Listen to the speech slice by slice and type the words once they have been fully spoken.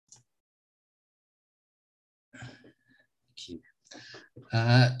you.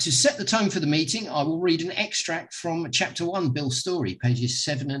 To set the tone for the meeting, I will read an extract from Chapter 1, Bill's Story, pages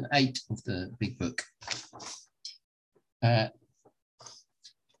 7 and 8 of the big book. They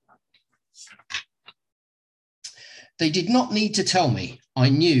did not need to tell me. I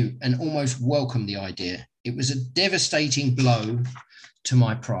knew and almost welcomed the idea. It was a devastating blow to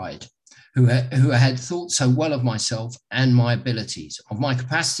my pride, who had thought so well of myself and my abilities, of my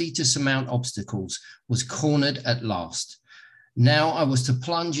capacity to surmount obstacles, was cornered at last. Now I was to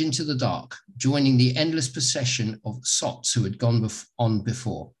plunge into the dark, joining the endless procession of sots who had gone on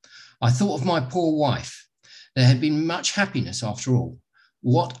before. I thought of my poor wife. There had been much happiness after all.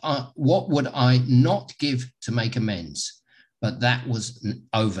 What would I not give to make amends? But that was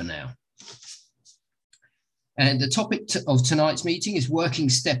over now. And the topic of tonight's meeting is working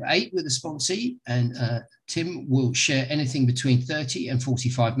step 8 with a sponsee, and Tim will share anything between 30 and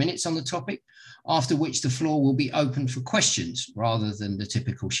 45 minutes on the topic, after which the floor will be open for questions rather than the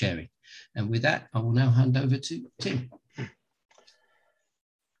typical sharing. And with that, I will now hand over to Tim.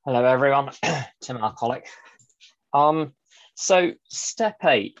 Hello, everyone. Tim Arcolic. So step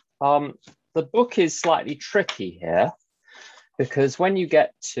 8, the book is slightly tricky here, because when you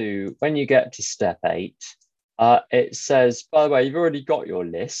get to step 8, it says, by the way, you've already got your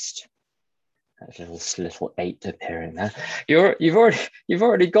list. There's a little 8 appearing there. You've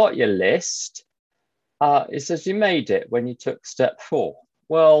already got your list. It says you made it when you took step 4.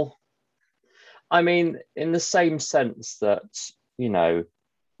 Well, I mean, in the same sense that, you know,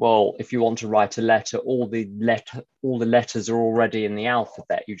 well, if you want to write a letter, all the letters are already in the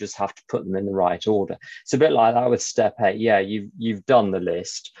alphabet. You just have to put them in the right order. It's a bit like that with step 8. Yeah, you've done the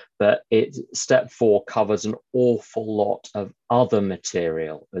list, but step 4 covers an awful lot of other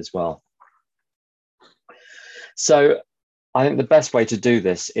material as well. So I think the best way to do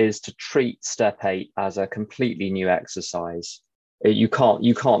this is to treat step 8 as a completely new exercise. You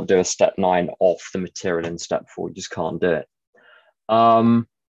can't do a step 9 off the material in step 4. You just can't do it.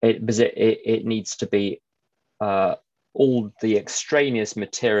 It needs to be, all the extraneous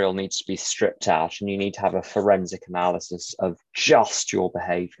material needs to be stripped out, and you need to have a forensic analysis of just your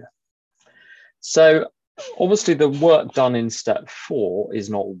behavior. So obviously the work done in step 4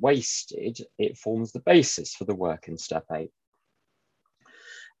 is not wasted. It forms the basis for the work in step 8.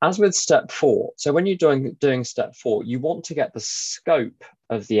 As with step 4, so when you're doing step 4, you want to get the scope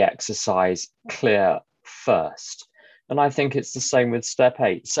of the exercise clear first. And I think it's the same with step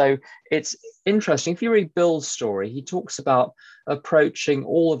 8. So it's interesting. If you read Bill's story, he talks about approaching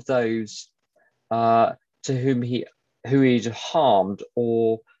all of those to whom he'd harmed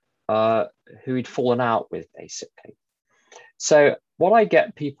or who he'd fallen out with, basically. So what I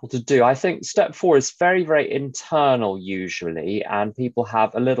get people to do, I think step 4 is very, very internal usually, and people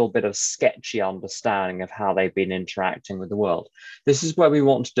have a little bit of sketchy understanding of how they've been interacting with the world. This is where we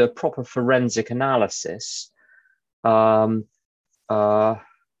want to do a proper forensic analysis. Forensic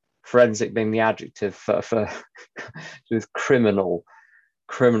being the adjective for with criminal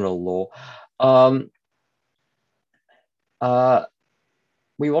law.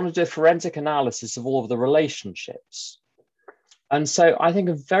 We want to do a forensic analysis of all of the relationships. And so I think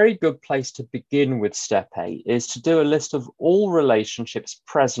a very good place to begin with step 8 is to do a list of all relationships,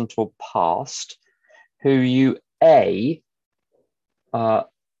 present or past, who you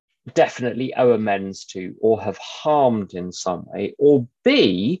definitely owe amends to or have harmed in some way, or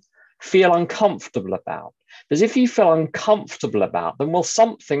B, feel uncomfortable about. Because if you feel uncomfortable about them, well,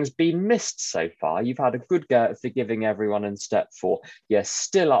 something's been missed so far. You've had a good go at forgiving everyone in step 4. You're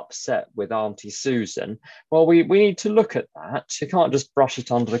still upset with Auntie Susan. Well, we need to look at that. You can't just brush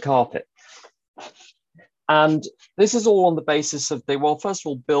it under the carpet. And this is all on the basis of well, first of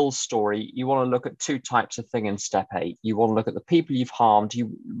all, Bill's story. You want to look at 2 types of thing in step 8. You want to look at the people you've harmed.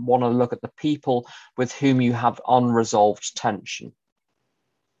 You want to look at the people with whom you have unresolved tension.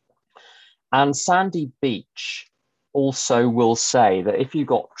 And Sandy Beach also will say that if you've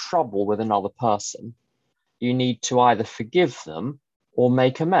got trouble with another person, you need to either forgive them or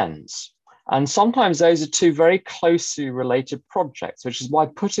make amends. And sometimes those are 2 very closely related projects, which is why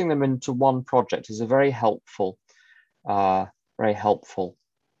putting them into one project is a very helpful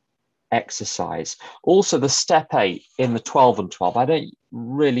exercise. Also, the step 8 in the 12 and 12, I don't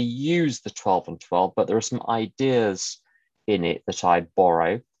really use the 12 and 12, but there are some ideas in it that I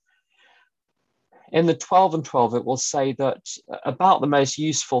borrow. In the 12 and 12, it will say that about the most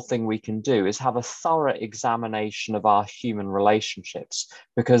useful thing we can do is have a thorough examination of our human relationships,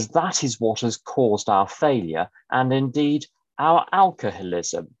 because that is what has caused our failure and indeed our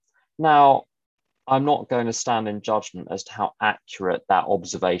alcoholism. Now, I'm not going to stand in judgment as to how accurate that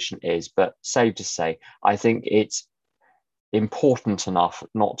observation is, but safe to say, I think it's important enough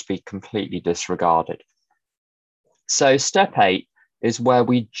not to be completely disregarded. So step 8 is where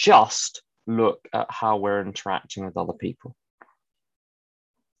we just look at how we're interacting with other people.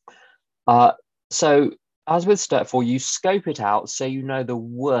 So as with step 4, you scope it out so you know the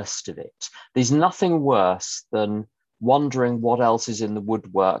worst of it. There's nothing worse than wondering what else is in the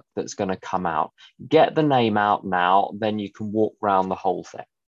woodwork that's going to come out. Get the name out now, then you can walk around the whole thing.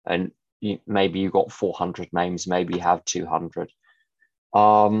 And maybe you've got 400 names, maybe you have 200.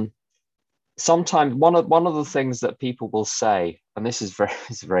 Sometimes one of the things that people will say, and this is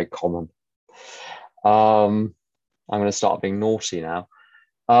very common. I'm going to start being naughty now.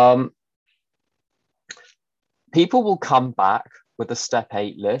 People will come back with a step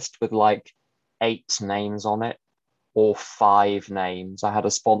 8 list with like 8 names on it or 5 names. I had a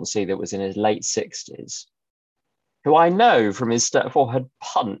sponsee that was in his late 60s who I know from his step 4 had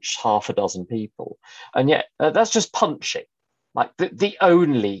punched half a dozen people. And yet that's just punching. Like the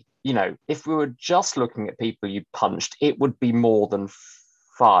only, if we were just looking at people you punched, it would be more than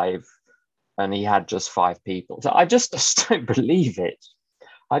 5. And he had just 5 people. So I just don't believe it.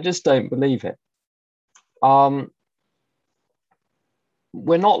 I just don't believe it.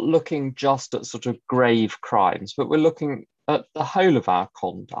 We're not looking just at sort of grave crimes, but we're looking at the whole of our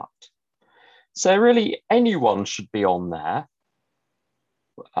conduct. So really anyone should be on there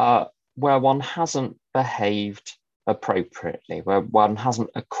where one hasn't behaved appropriately, where one hasn't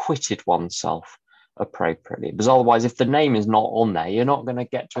acquitted oneself appropriately. Because otherwise, if the name is not on there, you're not going to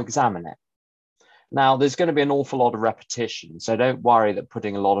get to examine it. Now, there's going to be an awful lot of repetition, so don't worry that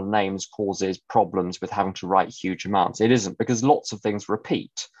putting a lot of names causes problems with having to write huge amounts. It isn't, because lots of things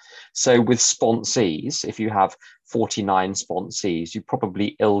repeat. So with sponsees, if you have 49 sponsees, you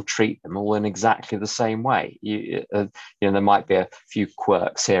probably ill-treat them all in exactly the same way. There might be a few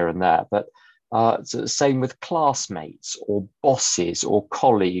quirks here and there, but it's the same with classmates or bosses or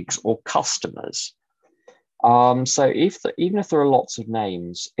colleagues or customers. So even if there are lots of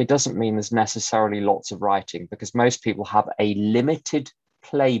names, it doesn't mean there's necessarily lots of writing, because most people have a limited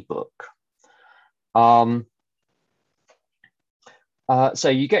playbook. So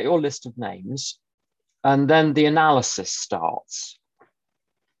you get your list of names, and then the analysis starts.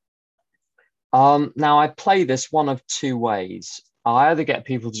 Now I play this one of 2 ways. I either get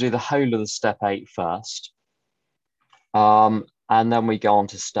people to do the whole of the step 8 first, and then we go on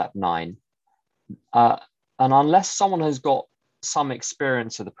to step 9. And unless someone has got some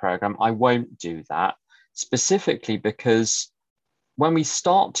experience of the program, I won't do that, specifically because when we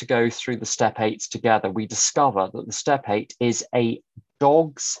start to go through the step 8s together, we discover that the step 8 is a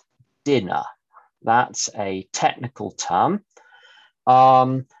dog's dinner. That's a technical term.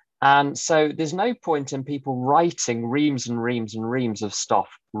 And so there's no point in people writing reams and reams and reams of stuff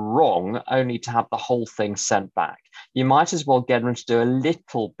wrong, only to have the whole thing sent back. You might as well get them to do a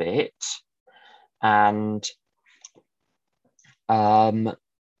little bit and go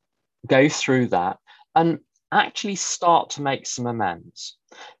through that and actually start to make some amends.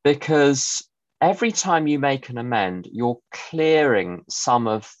 Because every time you make an amend, you're clearing some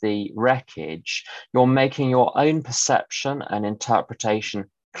of the wreckage. You're making your own perception and interpretation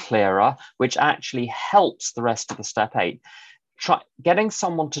clearer, which actually helps the rest of the step 8.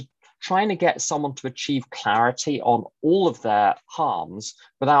 Trying to get someone to achieve clarity on all of their harms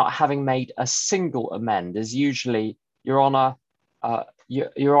without having made a single amend is usually you're on a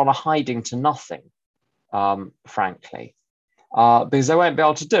hiding to nothing, frankly, because they won't be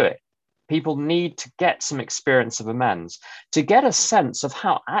able to do it. People need to get some experience of amends to get a sense of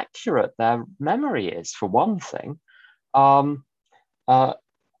how accurate their memory is, for one thing.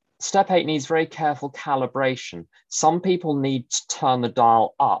 Step 8 needs very careful calibration. Some people need to turn the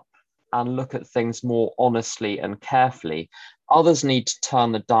dial up and look at things more honestly and carefully. Others need to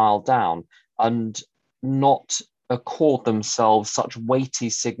turn the dial down and not accord themselves such weighty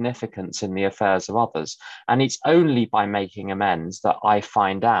significance in the affairs of others. And it's only by making amends that I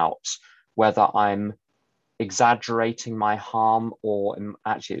find out whether I'm exaggerating my harm, or in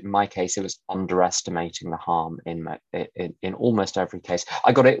my case, it was underestimating the harm in almost every case.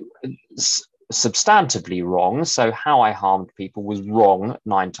 I got it substantively wrong. So how I harmed people was wrong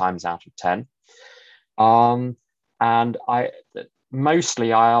 9 times out of 10. And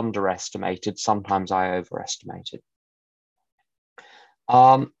mostly I underestimated, sometimes I overestimated.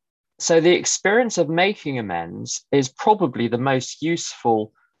 So the experience of making amends is probably the most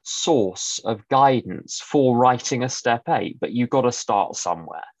useful source of guidance for writing a step 8, but you've got to start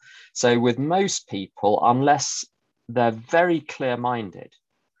somewhere. So with most people, unless they're very clear-minded,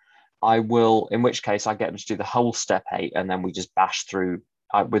 in which case I get them to do the whole step 8, and then we just bash through.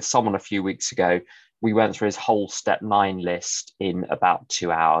 With someone a few weeks ago, we went through his whole step 9 list in about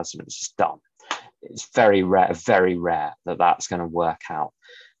 2 hours and it was just done. It's very rare that that's going to work out.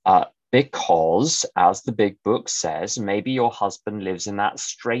 Because, as the big book says, maybe your husband lives in that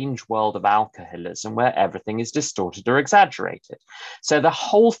strange world of alcoholism where everything is distorted or exaggerated. So the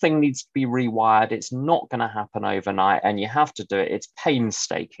whole thing needs to be rewired. It's not going to happen overnight, and you have to do it. It's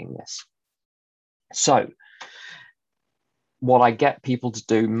painstakingness. So what I get people to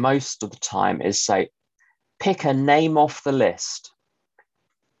do most of the time is say, pick a name off the list,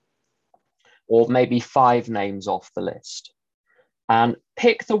 or maybe 5 names off the list. And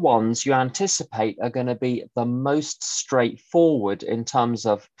pick the ones you anticipate are going to be the most straightforward in terms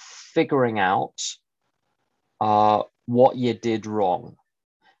of figuring out what you did wrong.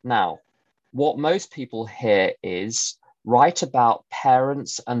 Now, what most people hear is write about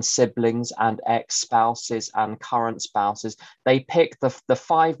parents and siblings and ex-spouses and current spouses. They pick the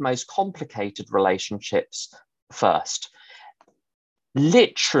 5 most complicated relationships first.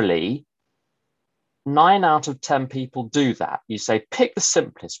 Literally, 9 out of 10 people do that. You say, pick the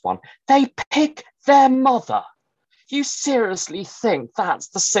simplest one. They pick their mother. You seriously think that's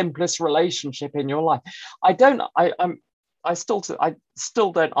the simplest relationship in your life? I still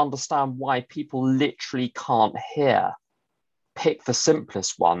don't understand why people literally can't hear pick the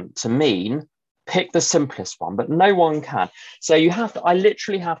simplest one to mean pick the simplest one, but no one can. So I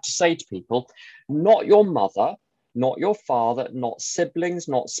literally have to say to people, not your mother, not your father, not siblings,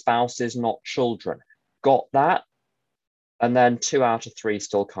 not spouses, not children. Got that? And then 2 out of 3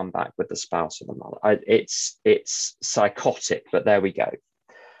 still come back with the spouse or the mother. It's psychotic, but there we go.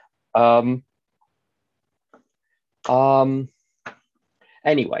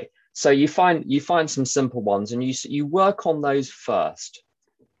 Anyway, so you find some simple ones and you work on those first.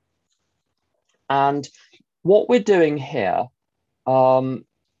 And what we're doing here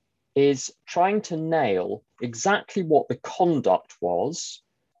is trying to nail exactly what the conduct was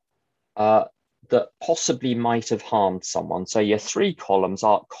that possibly might have harmed someone. So your 3 columns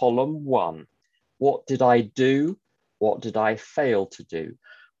are column 1. What did I do? What did I fail to do?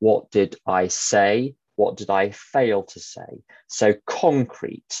 What did I say? What did I fail to say? So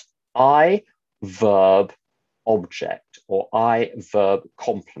concrete, I, verb, object, or I, verb,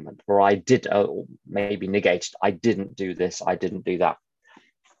 complement, or I did, or maybe negated, I didn't do this, I didn't do that.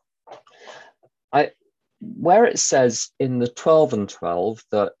 Where it says in the 12 and 12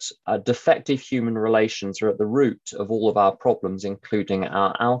 that defective human relations are at the root of all of our problems, including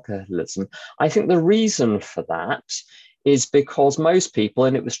our alcoholism, I think the reason for that is because most people,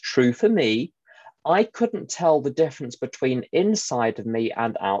 and it was true for me, I couldn't tell the difference between inside of me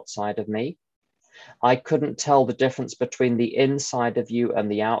and outside of me. I couldn't tell the difference between the inside of you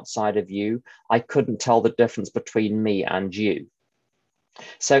and the outside of you. I couldn't tell the difference between me and you.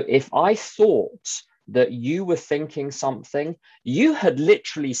 So if I thought that you were thinking something, you had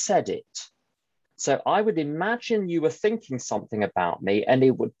literally said it. So I would imagine you were thinking something about me and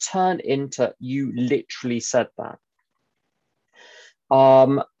it would turn into you literally said that.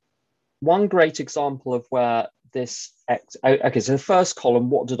 One great example of where this, okay, so the first column,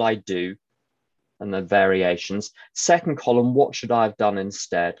 what did I do? And the variations. Second column, what should I have done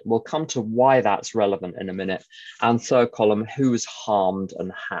instead? We'll come to why that's relevant in a minute. And third column, who was harmed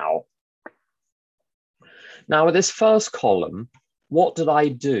and how? Now with this first column, what did I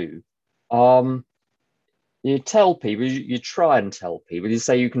do? You tell people, you try and tell people, you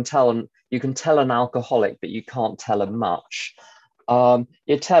say you can tell an alcoholic, but you can't tell them much.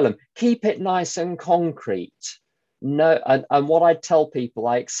 You tell them, keep it nice and concrete. No, and what I tell people,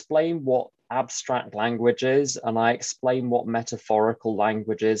 I explain what abstract language is, and I explain what metaphorical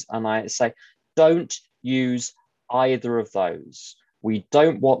language is, and I say, don't use either of those. We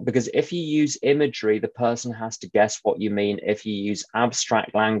don't want, because if you use imagery, the person has to guess what you mean. If you use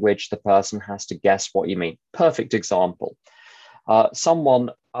abstract language, the person has to guess what you mean. Perfect example. Someone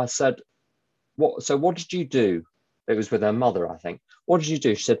said, what did you do? It was with her mother, I think. What did you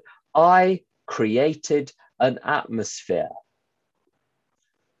do? She said, I created an atmosphere.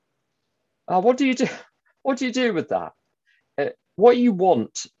 What do you do? What do you do with that? What you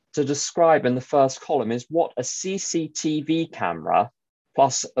want to describe in the first column is what a CCTV camera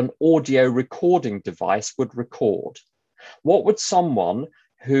plus an audio recording device would record. What would someone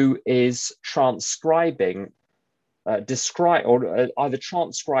who is transcribing, either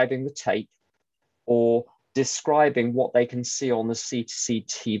transcribing the tape or describing what they can see on the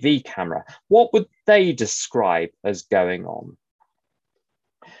CCTV camera, what would they describe as going on?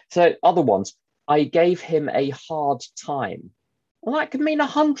 So other ones, I gave him a hard time. Well, that could mean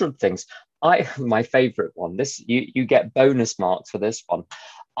 100 things. My favorite one, you get bonus marks for this one.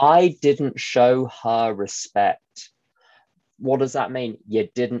 I didn't show her respect. What does that mean? You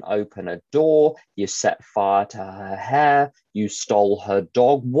didn't open a door, you set fire to her hair, you stole her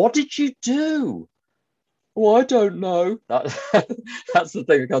dog. What did you do? Oh, I don't know. That's the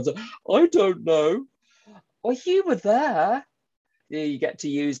thing that comes up. I don't know. Well, you were there. You get to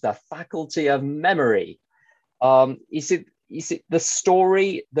use the faculty of memory. You see, the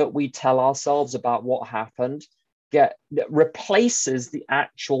story that we tell ourselves about what happened replaces the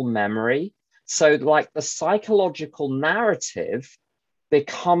actual memory. So, like the psychological narrative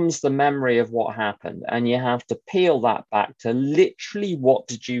becomes the memory of what happened, and you have to peel that back to literally what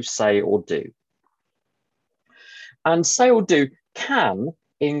did you say or do. And say or do can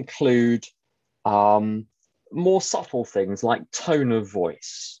include more subtle things like tone of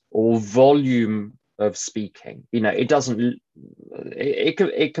voice or volume of speaking. You know, it doesn't.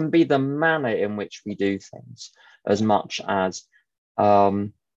 It can be the manner in which we do things as much as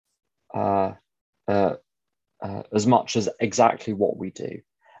um, uh, uh, as much as exactly what we do.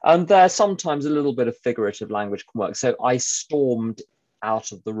 And there's sometimes a little bit of figurative language can work. So I stormed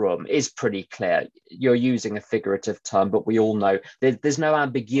out of the room is pretty clear. You're using a figurative term, but we all know there's no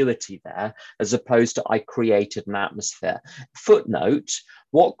ambiguity there, as opposed to I created an atmosphere. Footnote,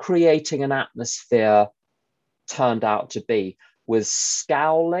 what creating an atmosphere turned out to be was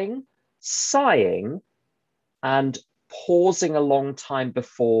scowling, sighing, and pausing a long time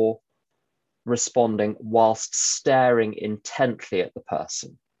before responding whilst staring intently at the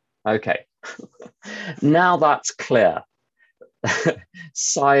person. Okay, now that's clear.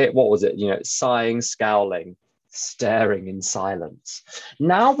 What was it? You know, sighing, scowling, staring in silence.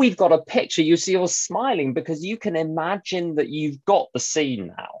 Now we've got a picture. You see, you're smiling because you can imagine that you've got the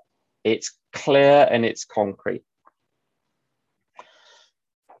scene now. It's clear and it's concrete.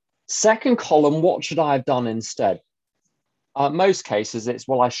 Second column, what should I have done instead? Most cases, it's,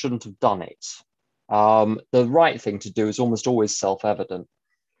 well, I shouldn't have done it. The right thing to do is almost always self-evident.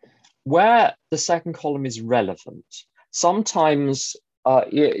 Where the second column is relevant, sometimes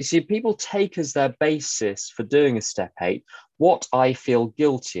you see people take as their basis for doing a step 8 what I feel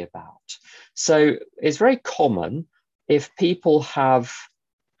guilty about. So it's very common if people have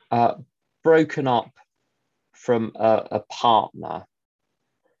broken up from a partner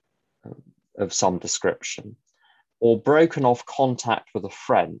of some description, or broken off contact with a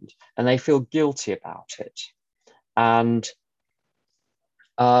friend, and they feel guilty about it. And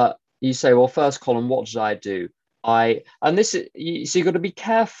you say, well, first column, what did I do? So you've got to be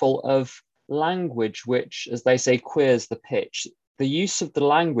careful of language, which, as they say, queers the pitch. The use of the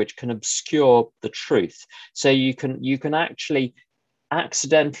language can obscure the truth. So you can actually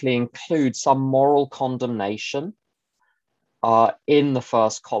accidentally include some moral condemnation in the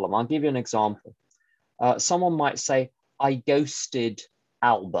first column. I'll give you an example. Someone might say, I ghosted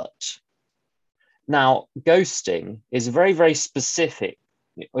Albert. Now, ghosting is a very, very specific,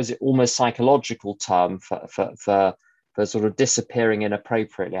 is it almost psychological term for sort of disappearing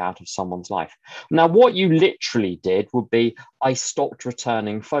inappropriately out of someone's life. Now, what you literally did would be, I stopped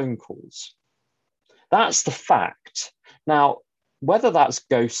returning phone calls. That's the fact. Now, whether that's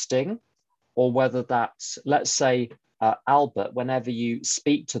ghosting or whether that's, let's say, Albert, whenever you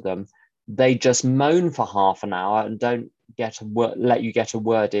speak to them, they just moan for half an hour and don't let you get a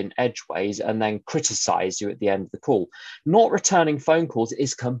word in edgeways and then criticize you at the end of the call. Not returning phone calls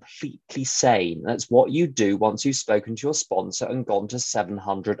is completely sane. That's what you do once you've spoken to your sponsor and gone to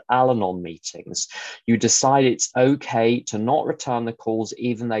 700 Al-Anon meetings. You decide it's okay to not return the calls,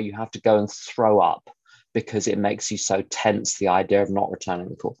 even though you have to go and throw up because it makes you so tense, the idea of not returning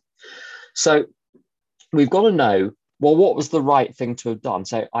the call. So we've got to know, well, what was the right thing to have done?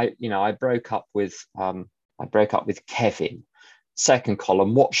 So I broke up with Kevin. Second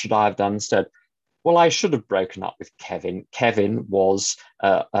column, what should I have done instead? Well, I should have broken up with Kevin. Kevin was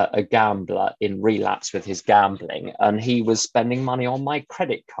a gambler in relapse with his gambling, and he was spending money on my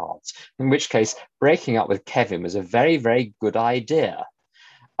credit cards, in which case breaking up with Kevin was a very, very good idea.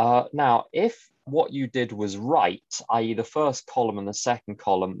 Now, if what you did was right, i.e. the first column and the second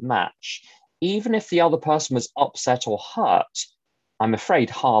column match, even if the other person was upset or hurt, I'm afraid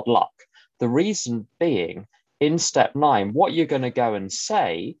hard luck. The reason being, in step 9, what you're going to go and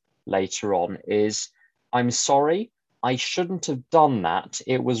say later on is, I'm sorry, I shouldn't have done that.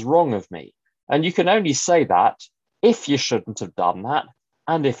 It was wrong of me. And you can only say that if you shouldn't have done that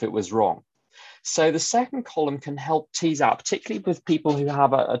and if it was wrong. So the second column can help tease out, particularly with people who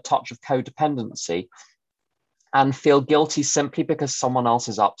have a touch of codependency and feel guilty simply because someone else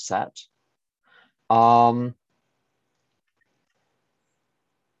is upset.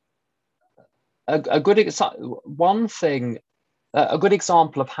 A good example, one thing A good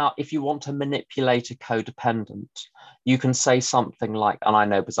example of how, if you want to manipulate a codependent, you can say something like, and I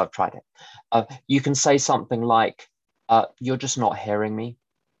know because I've tried it, you can say something like, you're just not hearing me.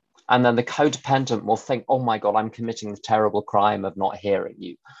 And then the codependent will think, oh my God, I'm committing the terrible crime of not hearing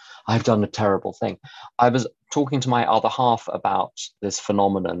you. I've done a terrible thing. I was talking to my other half about this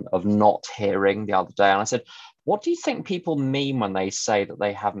phenomenon of not hearing the other day. And I said, what do you think people mean when they say that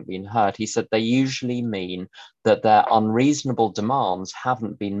they haven't been heard? He said they usually mean that their unreasonable demands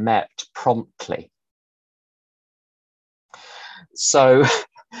haven't been met promptly. So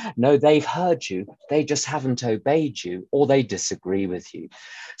no, they've heard you, they just haven't obeyed you, or they disagree with you.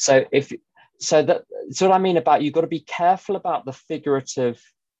 So that's what I mean about, you've got to be careful about the figurative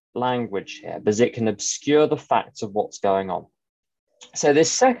language here, because it can obscure the facts of what's going on. So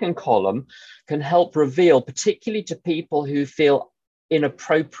this second column can help reveal, particularly to people who feel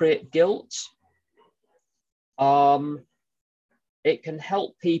inappropriate guilt, it can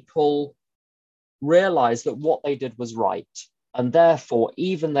help people realize that what they did was right. And therefore,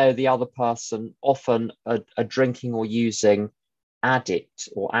 even though the other person, often a drinking or using addict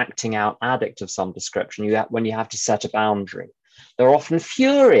or acting out addict of some description, when you have to set a boundary, they're often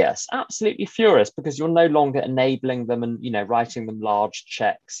furious, absolutely furious, because you're no longer enabling them and, writing them large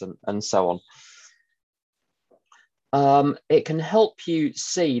checks and so on. It can help you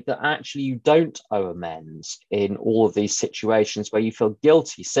see that actually you don't owe amends in all of these situations where you feel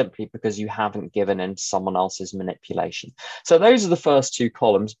guilty simply because you haven't given in to someone else's manipulation. So those are the first two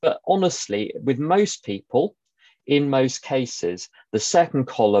columns. But honestly, with most people, in most cases, the second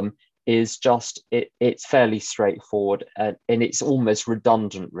column is just, it's fairly straightforward, and it's almost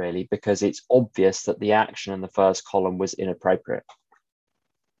redundant, really, because it's obvious that the action in the first column was inappropriate.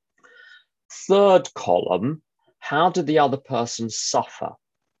 Third column, how did the other person suffer?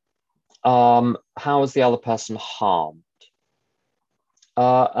 How was the other person harmed?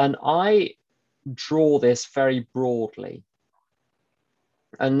 And I draw this very broadly.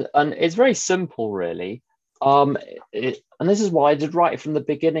 And it's very simple, really. And this is why I did right from the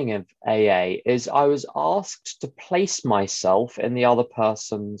beginning of AA, is I was asked to place myself in the other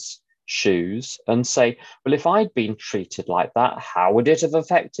person's shoes and say, well, if I'd been treated like that, how would it have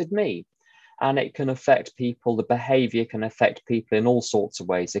affected me? And it can affect people. The behavior can affect people in all sorts of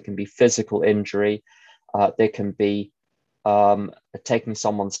ways. It can be physical injury. There can be taking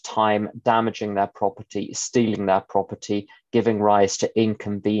someone's time, damaging their property, stealing their property, giving rise to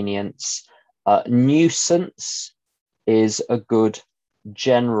inconvenience. Nuisance is a good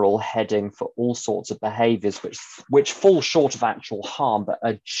general heading for all sorts of behaviors which fall short of actual harm, but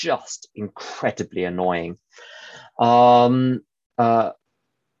are just incredibly annoying. So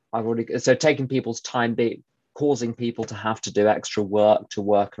taking people's time, causing people to have to do extra work to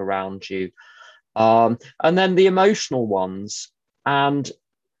work around you. And then the emotional ones. And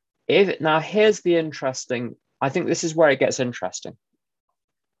now here's the interesting, I think this is where it gets interesting.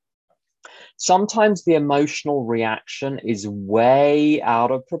 Sometimes the emotional reaction is way out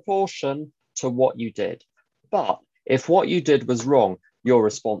of proportion to what you did. But if what you did was wrong, you're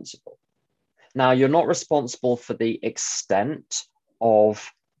responsible. Now, you're not responsible for the extent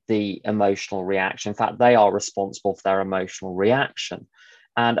of the emotional reaction. In fact, they are responsible for their emotional reaction.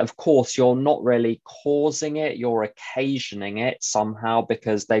 And of course, you're not really causing it, you're occasioning it somehow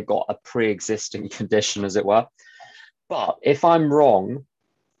because they've got a pre-existing condition, as it were. But if I'm wrong,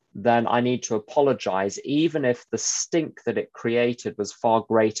 then I need to apologize, even if the stink that it created was far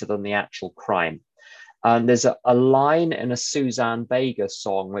greater than the actual crime. And there's a line in a Suzanne Vega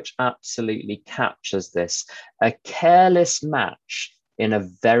song which absolutely captures this: a careless match in a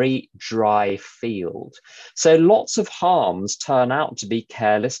very dry field. So lots of harms turn out to be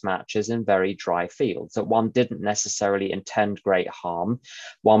careless matches in very dry fields, that one didn't necessarily intend great harm.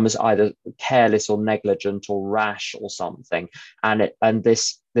 One was either careless or negligent or rash or something. And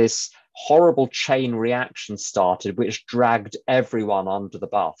this horrible chain reaction started, which dragged everyone under the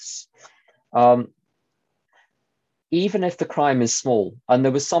bus. Even if the crime is small, and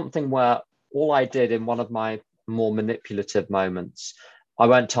there was something where all I did in one of my more manipulative moments, I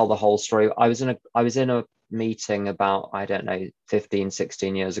won't tell the whole story. I was in a meeting about, I don't know, 15,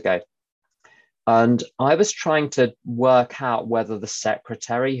 16 years ago. And I was trying to work out whether the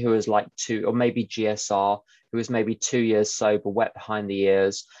secretary, who was like 2, or maybe GSR, who was maybe 2 years sober, wet behind the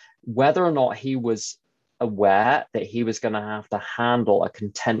ears, whether or not he was aware that he was going to have to handle a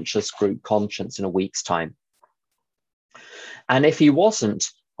contentious group conscience in a week's time. And if he wasn't,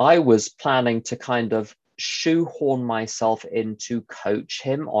 I was planning to kind of shoehorn myself in to coach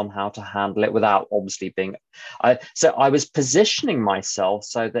him on how to handle it without obviously being. So I was positioning myself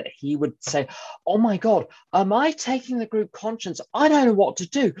so that he would say, "Oh my God, am I taking the group conscience? I don't know what to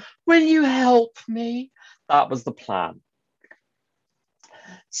do. Will you help me?" That was the plan.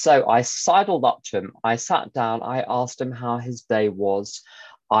 So I sidled up to him. I sat down. I asked him how his day was.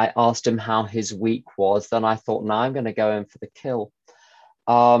 I asked him how his week was. Then I thought, now I'm going to go in for the kill.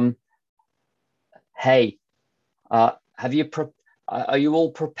 Hey, are you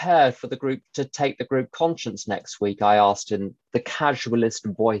all prepared for the group to take the group conscience next week? I asked in the casualist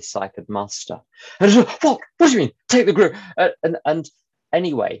voice I could muster. And what do you mean, take the group? And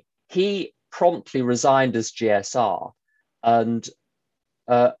anyway, he promptly resigned as GSR. And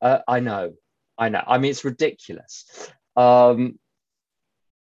I know. I mean, it's ridiculous. But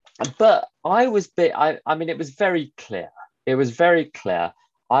I mean, it was very clear. It was very clear.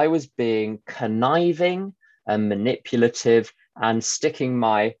 I was being conniving and manipulative and sticking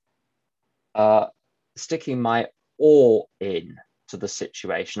my oar in to the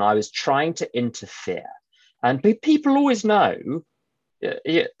situation. I was trying to interfere. And people always know,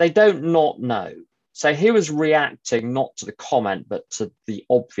 they don't not know. So he was reacting not to the comment, but to the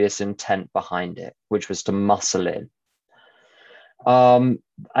obvious intent behind it, which was to muscle in. Oh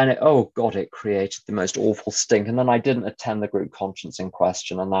God, it created the most awful stink. And then I didn't attend the group conscience in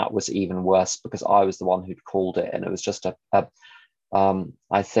question, and that was even worse because I was the one who'd called it, and it was just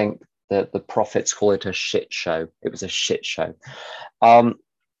I think that the prophets call it a shit show. It was a shit show.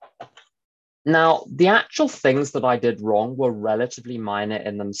 Now, the actual things that I did wrong were relatively minor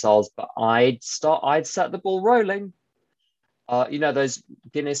in themselves, but I'd set the ball rolling. Those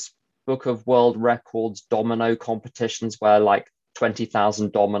Guinness Book of World Records domino competitions where like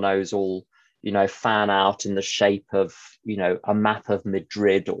 20,000 dominoes all, fan out in the shape of, a map of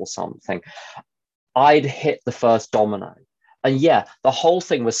Madrid or something. I'd hit the first domino. And yeah, the whole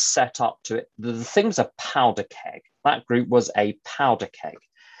thing was set up to it. The thing was a powder keg. That group was a powder keg.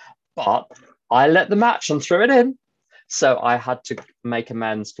 But I let the match and threw it in. So I had to make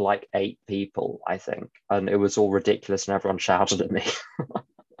amends to like 8 people, I think. And it was all ridiculous and everyone shouted at me.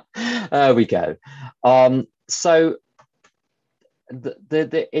 There we go. So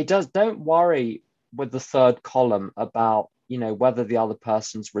it does, don't worry with the third column about, whether the other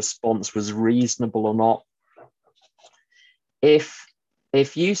person's response was reasonable or not. If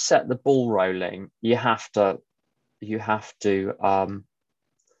you set the ball rolling, you have to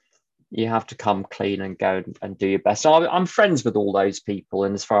come clean and go and do your best. So I'm friends with all those people,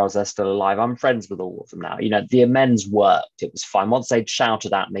 and as far as they're still alive, I'm friends with all of them now. The amends worked. It was fine. Once they'd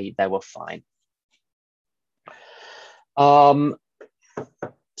shouted at me, they were fine.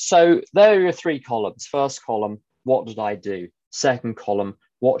 So there are your 3 columns. First column, what did I do? Second column,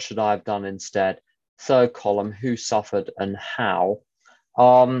 what should I have done instead? Third column, who suffered and how?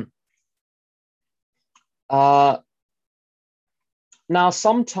 Now,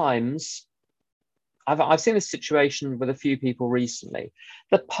 sometimes I've seen this situation with a few people recently.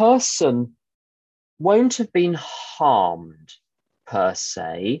 The person won't have been harmed per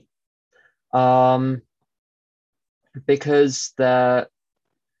se, because they're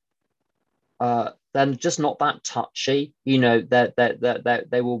just not that touchy.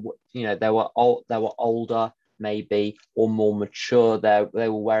 They were older, maybe, or more mature. They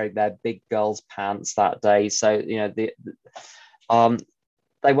were wearing their big girls' pants that day, so they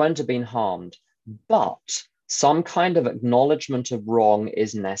won't have been harmed. But some kind of acknowledgement of wrong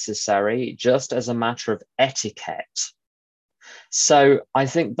is necessary, just as a matter of etiquette. So I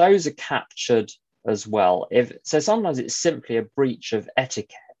think those are captured as well. So sometimes it's simply a breach of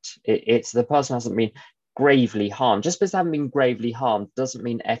etiquette. It's the person hasn't been gravely harmed. Just because they haven't been gravely harmed doesn't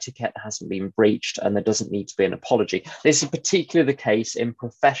mean etiquette hasn't been breached, and there doesn't need to be an apology. This is particularly the case in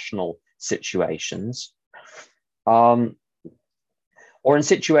professional situations, or in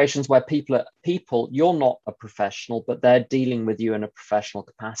situations where people, you're not a professional, but they're dealing with you in a professional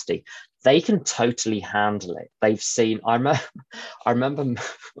capacity. They can totally handle it. They've seen. I remember.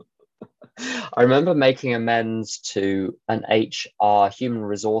 I remember making amends to an HR, human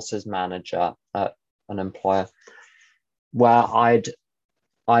resources manager at an employer, where I'd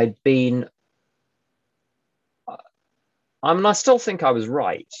been. I still think I was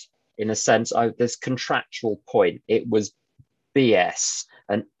right in a sense. This contractual point, it was BS,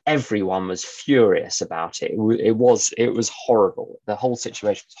 and everyone was furious about it. It was horrible. The whole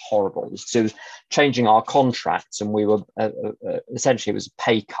situation was horrible. It was changing our contracts, and we were essentially, it was a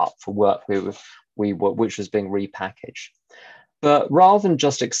pay cut for work which was being repackaged. But rather than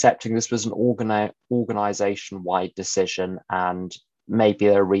just accepting this was an organization-wide decision, and maybe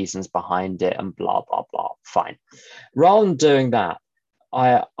there are reasons behind it and blah, blah, blah. Fine. Rather than doing that,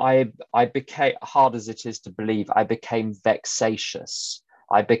 I became, hard as it is to believe, I became vexatious.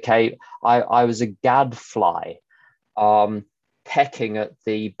 I was a gadfly, pecking at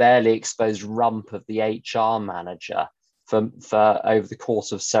the barely exposed rump of the HR manager for over the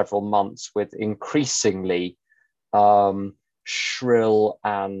course of several months, with increasingly shrill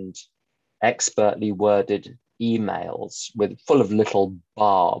and expertly worded emails full of little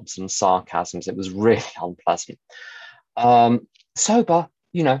barbs and sarcasms. It was really unpleasant. Sober,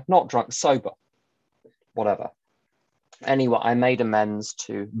 not drunk, sober, whatever. Anyway, I made amends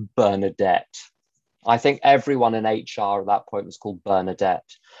to Bernadette. I think everyone in HR at that point was called Bernadette.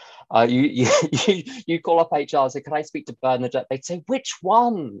 You call up HR and say, "Can I speak to Bernadette?" They'd say, "Which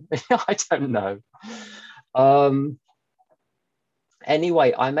one?" I don't know.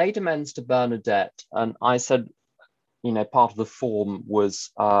 Anyway, I made amends to Bernadette, and I said, part of the form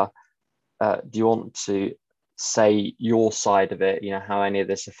was, do you want to say your side of it, how any of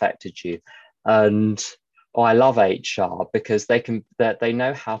this affected you? And I love HR because they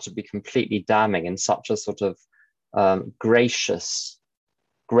know how to be completely damning in such a sort of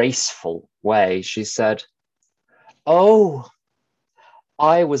graceful way. She said, "Oh,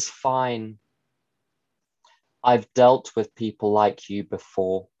 I was fine. I've dealt with people like you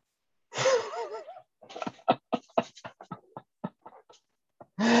before."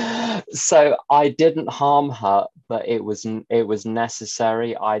 So I didn't harm her, but it was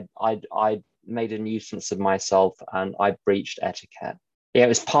necessary. I made a nuisance of myself, and I breached etiquette. It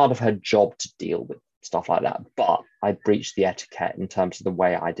was part of her job to deal with stuff like that, but I breached the etiquette in terms of the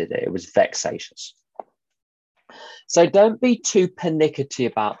way I did it. It was vexatious. So don't be too pernickety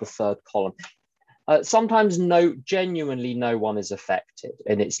about the third column. Sometimes genuinely no one is affected,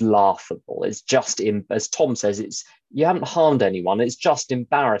 and it's laughable. It's just, as Tom says, you haven't harmed anyone. It's just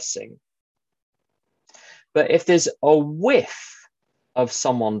embarrassing. But if there's a whiff of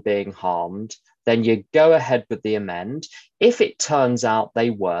someone being harmed, then you go ahead with the amend. If it turns out they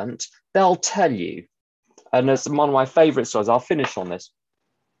weren't, they'll tell you. And it's one of my favorite stories. I'll finish on this.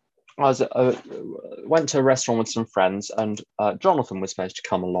 I went to a restaurant with some friends, and Jonathan was supposed to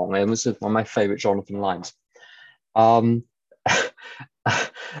come along. It was one of my favorite Jonathan lines. Jonathan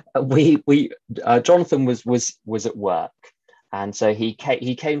was at work, and so he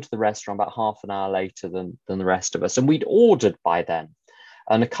came to the restaurant about half an hour later than the rest of us, and we'd ordered by then.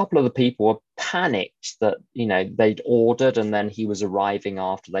 And a couple of the people were panicked that, they'd ordered and then he was arriving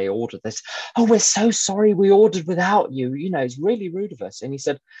after they ordered this. "Oh, we're so sorry we ordered without you. It's really rude of us." And he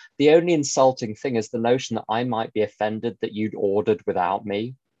said, "The only insulting thing is the notion that I might be offended that you'd ordered without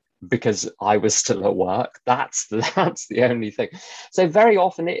me because I was still at work. That's the only thing." So very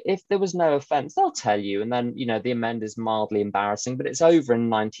often, if there was no offense, they'll tell you. And then, the amend is mildly embarrassing, but it's over in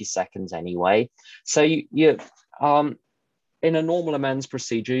 90 seconds anyway. So you in a normal amends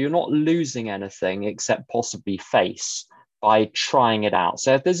procedure, you're not losing anything except possibly face by trying it out.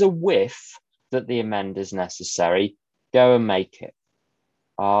 So if there's a whiff that the amend is necessary, go and make it.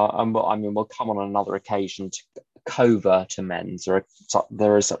 And we'll come on another occasion to covert amends, or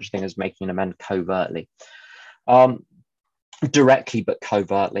there is such a thing as making an amend covertly, directly but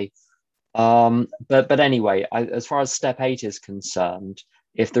covertly. But anyway, as far as step 8 is concerned,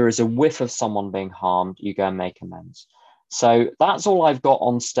 if there is a whiff of someone being harmed, you go and make amends. So that's all I've got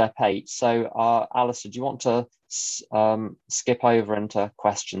on step 8. So, Alistair, do you want to skip over into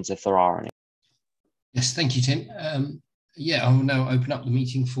questions if there are any? Yes, thank you, Tim. I will now open up the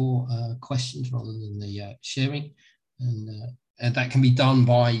meeting for questions rather than the sharing. And that can be done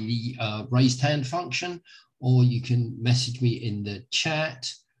by the raised hand function, or you can message me in the chat,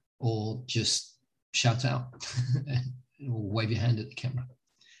 or just shout out or wave your hand at the camera.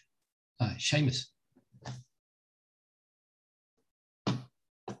 Seamus.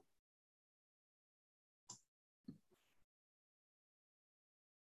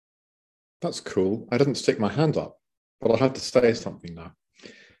 That's cool. I didn't stick my hand up, but I have to say something now.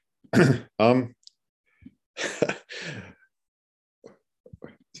 Sorry, I'm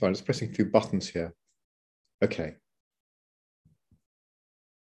just pressing 2 buttons here. Okay.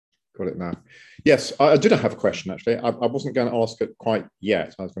 Got it now. Yes, I did have a question, actually. I wasn't going to ask it quite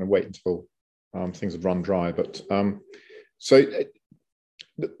yet. I was going to wait until things had run dry. But so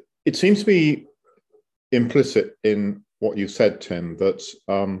it seems to be implicit in what you said, Tim, that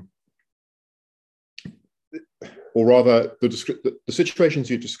or rather, the situations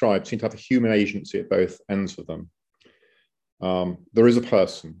you described seem to have a human agency at both ends of them. There is a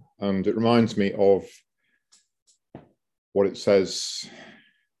person, and it reminds me of what it says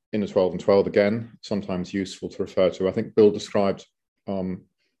in the 12 and 12 again, sometimes useful to refer to. I think Bill described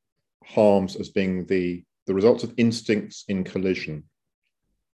harms as being the results of instincts in collision.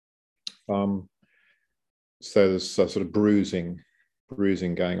 So there's a sort of bruising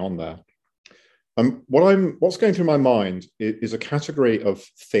going on there. What's going through my mind is a category of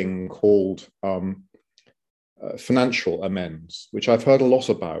thing called financial amends, which I've heard a lot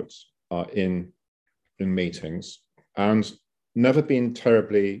about in meetings, and never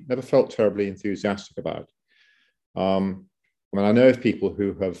felt terribly enthusiastic about. I mean, I know of people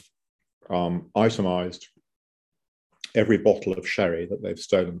who have itemized every bottle of sherry that they've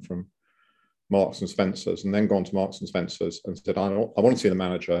stolen from Marks and Spencer's, and then gone to Marks and Spencer's and said, I want to see the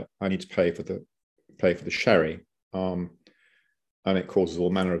manager. I need to pay for the sherry. And it causes all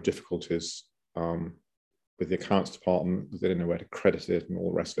manner of difficulties with the accounts department. They don't know where to credit it and all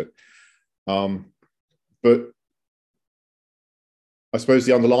the rest of it. But I suppose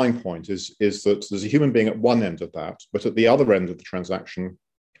the underlying point is that there's a human being at one end of that, but at the other end of the transaction,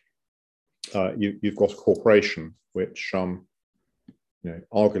 you've got a corporation which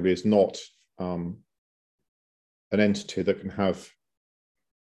arguably is not an entity that can have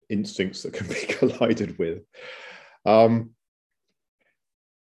instincts that can be collided with. And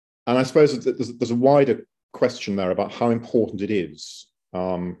I suppose there's a wider question there about how important it is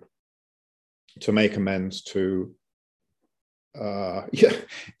to make amends to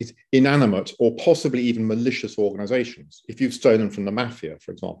inanimate or possibly even malicious organizations. If you've stolen from the mafia,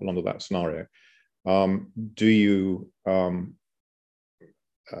 for example, under that scenario, do you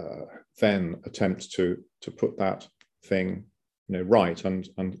then attempt to put that thing right, and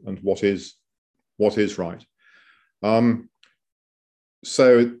what is right?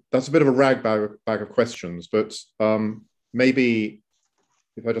 So that's a bit of a bag of questions, but maybe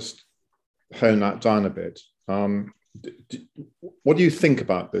if I just hone that down a bit, what do you think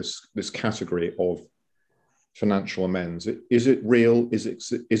about this category of financial amends? Is it real? Is it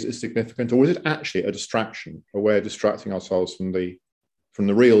significant, or is it actually a distraction, a way of distracting ourselves from the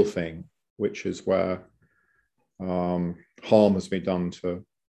real thing, which is where harm has been done to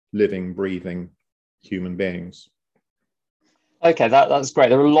living, breathing human beings? Okay, that's great.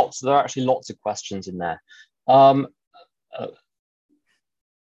 There are actually lots of questions in there.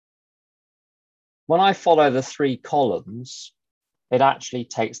 When I follow the three columns, it actually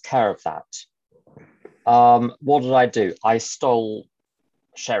takes care of that. What did I do? I stole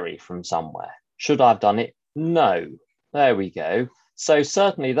sherry from somewhere. Should I have done it? No. There we go. So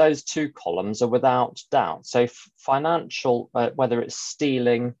certainly those two columns are without doubt. So financial, whether it's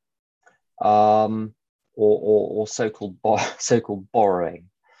stealing or so-called borrowing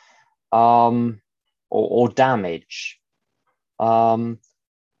or damage.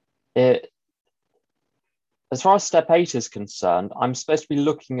 As far as step 8 is concerned, I'm supposed to be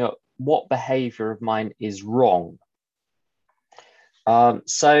looking at what behavior of mine is wrong.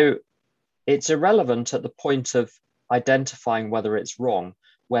 So it's irrelevant at the point of identifying whether it's wrong,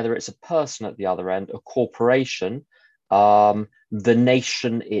 whether it's a person at the other end, a corporation, the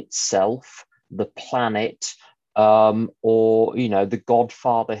nation itself, the planet, or the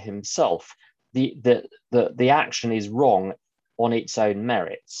Godfather himself. The action is wrong on its own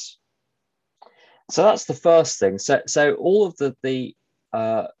merits. So that's the first thing. So all of the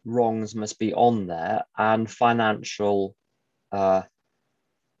wrongs must be on there, and financial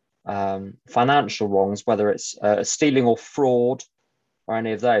wrongs, whether it's stealing or fraud or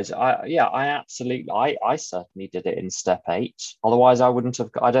any of those. I certainly did it in step 8. Otherwise, I wouldn't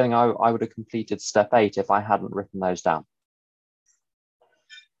have. I don't think I would have completed step 8 if I hadn't written those down.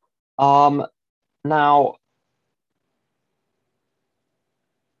 Now,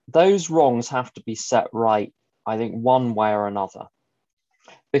 those wrongs have to be set right, I think, one way or another,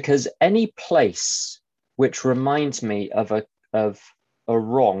 because any place which reminds me of a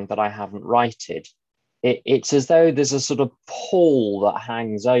wrong that I haven't righted, it's as though there's a sort of pall that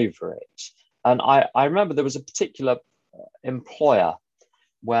hangs over it. And I remember there was a particular employer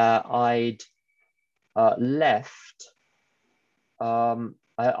where I'd left.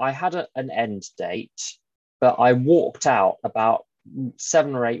 I had an end date, but I walked out about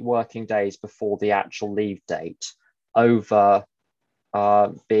 7 or 8 working days before the actual leave date over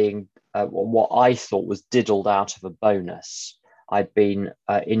being what I thought was diddled out of a bonus. I'd been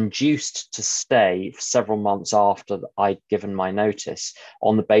induced to stay for several months after I'd given my notice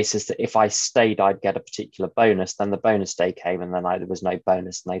on the basis that if I stayed, I'd get a particular bonus. Then the bonus day came and then there was no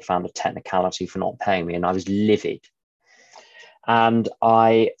bonus, and they found a technicality for not paying me, and I was livid. And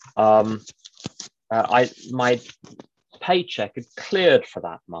my paycheck had cleared for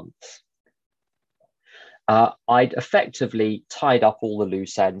that month. I'd effectively tied up all the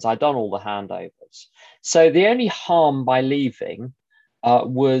loose ends. I'd done all the handovers. So the only harm by leaving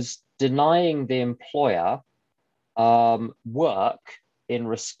was denying the employer work in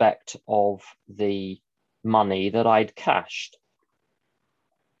respect of the money that I'd cashed.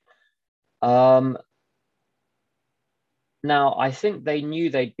 Now, I think they knew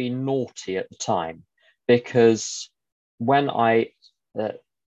they'd been naughty at the time, because when I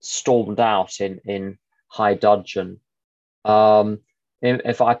stormed out in high dudgeon,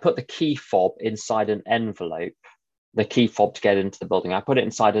 if I put the key fob inside an envelope, the key fob to get into the building, I put it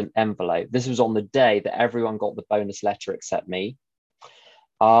inside an envelope. This was on the day that everyone got the bonus letter except me.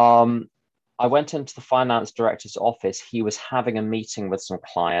 I went into the finance director's office. He was having a meeting with some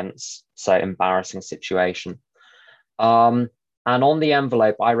clients, so embarrassing situation. And on the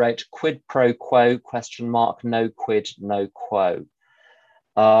envelope, I wrote quid pro quo, ? No quid, no quo.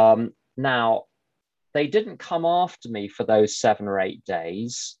 Now, they didn't come after me for those 7 or 8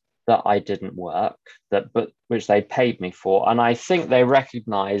 days that I didn't work, but which they paid me for. And I think they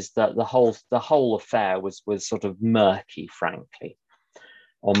recognized that the whole affair was sort of murky, frankly.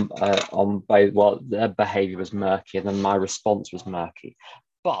 On both, well, their behavior was murky, and then my response was murky.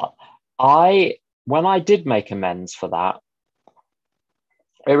 But when I did make amends for that,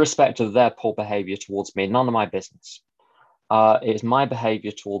 irrespective of their poor behavior towards me, none of my business. It was my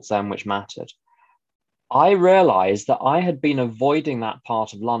behavior towards them which mattered. I realized that I had been avoiding that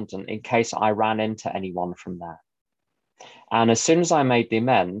part of London in case I ran into anyone from there. And as soon as I made the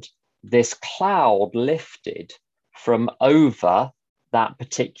amend, this cloud lifted from over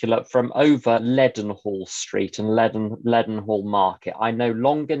Leadenhall Street and Leadenhall Market. I no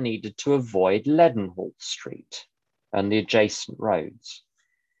longer needed to avoid Leadenhall Street and the adjacent roads.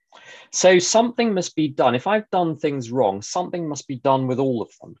 So something must be done. If I've done things wrong, something must be done with all of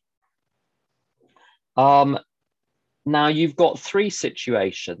them. Now you've got 3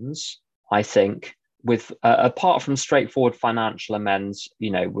 situations, I think, with apart from straightforward financial amends,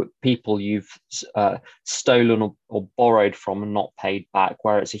 people you've stolen or borrowed from and not paid back,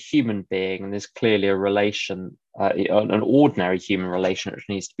 where it's a human being and there's clearly a relation, an ordinary human relation which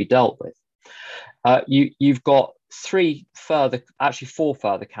needs to be dealt with. You've got 4 further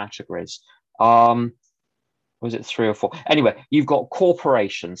categories. Was it 3 or 4? Anyway, you've got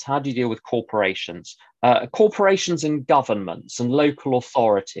corporations. How do you deal with corporations? Corporations and governments and local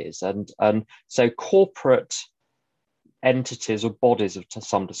authorities, and so corporate entities or bodies of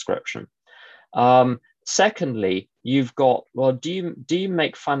some description. Secondly, you've got, well, do you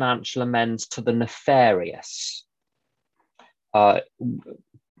make financial amends to the nefarious? Whether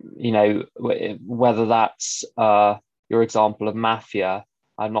that's your example of mafia.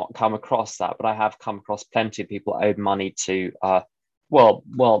 I've not come across that, but I have come across plenty of people owed money to, more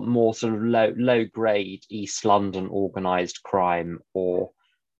sort of low grade East London organised crime, or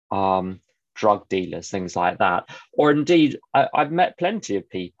drug dealers, things like that. Or indeed, I've met plenty of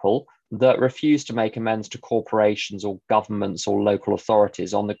people that refuse to make amends to corporations or governments or local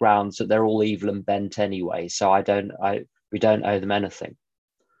authorities on the grounds that they're all evil and bent anyway. So we don't owe them anything.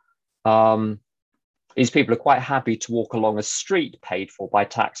 These people are quite happy to walk along a street paid for by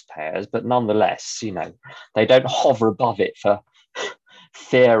taxpayers, but nonetheless, they don't hover above it for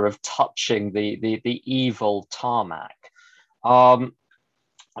fear of touching the evil tarmac. But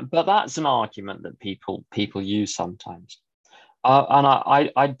that's an argument that people use sometimes. And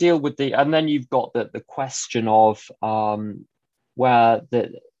I deal with and then you've got the question of where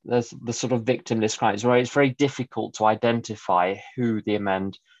there's the sort of victimless crimes, where it's very difficult to identify who the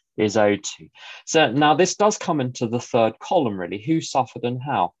amend is owed to. So now this does come into the 3rd column, really, who suffered and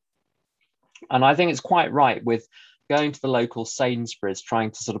how. And I think it's quite right with going to the local Sainsbury's,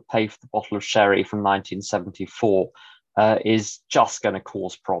 trying to sort of pay for the bottle of sherry from 1974 is just going to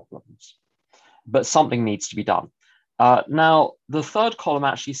cause problems. But something needs to be done. Now, the 3rd column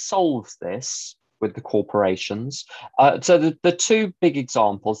actually solves this with the corporations. So the 2 big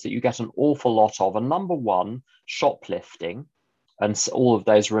examples that you get an awful lot of are, number 1, shoplifting, and all of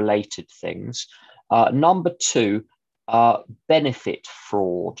those related things. Number 2, benefit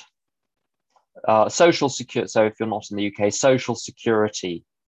fraud. Social security, so if you're not in the UK, social security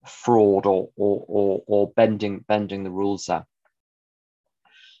fraud or bending the rules there.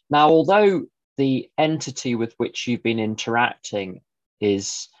 Now, although the entity with which you've been interacting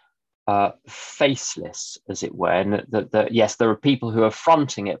is faceless, as it were, and yes, there are people who are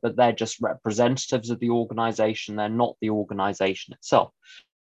fronting it, but they're just representatives of the organization. They're not the organization itself.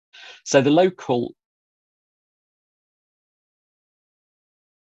 So the local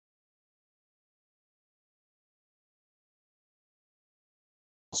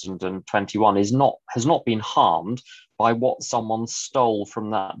and 21 has not been harmed by what someone stole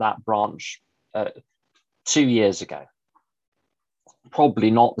from that branch 2 years ago. probably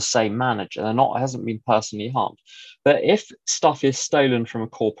not the same manager. Hasn't been personally harmed. But if stuff is stolen from a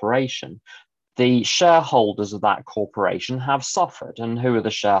corporation, the shareholders of that corporation have suffered. And who are the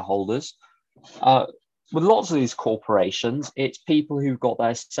shareholders? With lots of these corporations, it's people who've got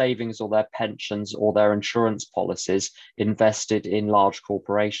their savings or their pensions or their insurance policies invested in large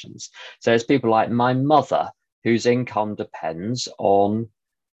corporations. So it's people like my mother, whose income depends on,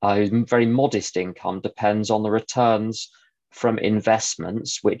 whose very modest income depends on the returns from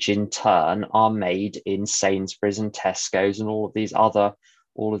investments, which in turn are made in Sainsbury's and Tesco's and all of these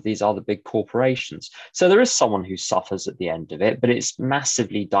other big corporations. So there is someone who suffers at the end of it, but it's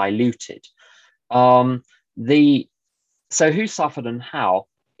massively diluted. So who suffered and how?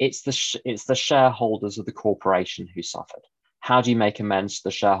 It's the shareholders of the corporation who suffered. How do you make amends to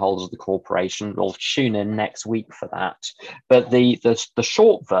the shareholders of the corporation? We'll tune in next week for that. But the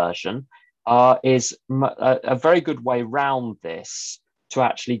short version is a very good way round this to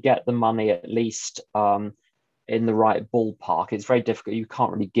actually get the money at least in the right ballpark. It's very difficult. You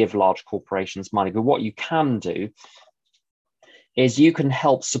can't really give large corporations money, but what you can do is you can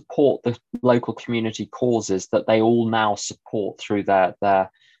help support the local community causes that they all now support through their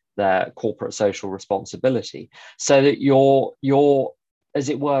corporate social responsibility, so that you're, as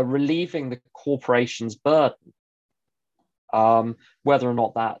it were, relieving the corporation's burden. Whether or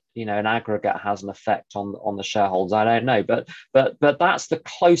not that, an aggregate has an effect on the shareholders, I don't know, but that's the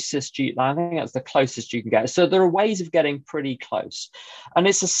closest I think that's the closest you can get. So there are ways of getting pretty close, and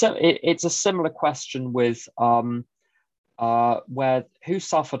it's a similar question with where who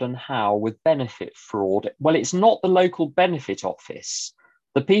suffered and how with benefit fraud. Well, it's not the local benefit office.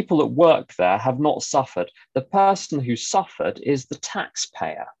 The people that work there have not suffered. The person who suffered is the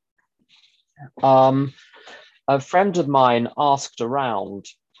taxpayer. A friend of mine asked around,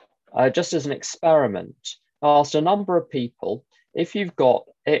 just as an experiment, asked a number of people, if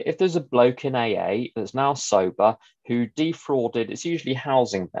there's a bloke in AA that's now sober who defrauded, it's usually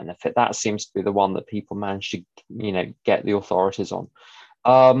housing benefit. That seems to be the one that people manage to, get the authorities on.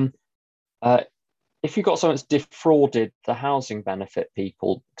 If you've got someone that's defrauded the housing benefit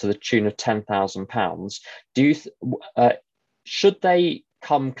people to the tune of £10,000, should they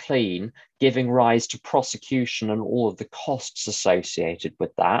come clean, giving rise to prosecution and all of the costs associated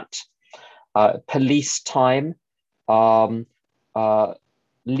with that? Police time,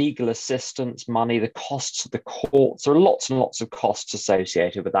 legal assistance money, the costs of the courts. There are lots and lots of costs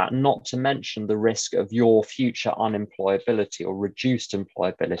associated with that, not to mention the risk of your future unemployability or reduced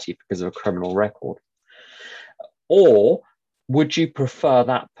employability because of a criminal record. Or would you prefer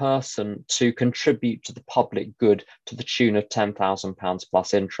that person to contribute to the public good to the tune of £10,000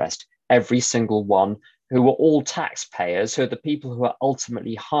 plus interest? Every single one, who are all taxpayers, who are the people who are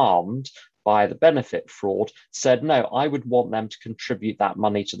ultimately harmed by the benefit fraud, said, no, I would want them to contribute that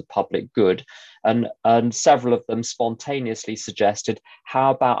money to the public good. And several of them spontaneously suggested,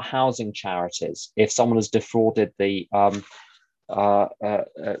 how about housing charities? If someone has defrauded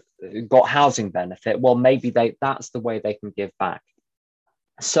got housing benefit, well, maybe that's the way they can give back.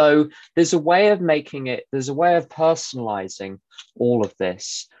 So there's a way of personalizing all of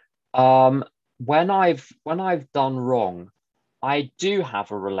this. When I've done wrong, I do have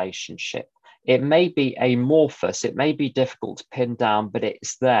a relationship. It may be amorphous, it may be difficult to pin down, but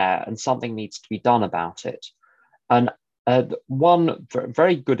it's there and something needs to be done about it. And one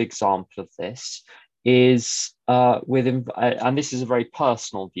very good example of this is and this is a very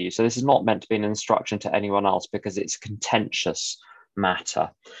personal view, so this is not meant to be an instruction to anyone else because it's a contentious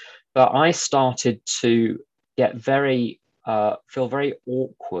matter, but I started to get feel very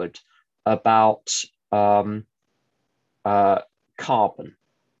awkward about carbon.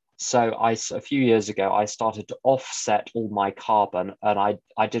 So a few years ago, I started to offset all my carbon, and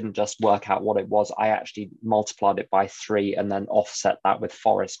I didn't just work out what it was. I actually multiplied it by 3 and then offset that with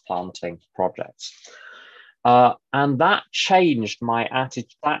forest planting projects. And that changed my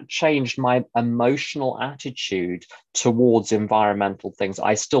attitude. That changed my emotional attitude towards environmental things.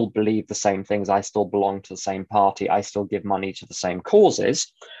 I still believe the same things. I still belong to the same party. I still give money to the same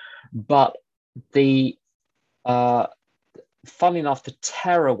causes. But funnily enough, the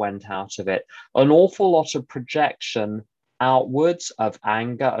terror went out of it. An awful lot of projection outwards of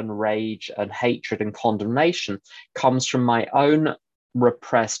anger and rage and hatred and condemnation comes from my own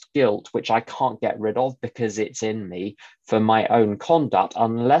repressed guilt, which I can't get rid of because it's in me for my own conduct.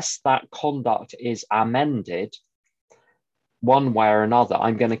 Unless that conduct is amended one way or another,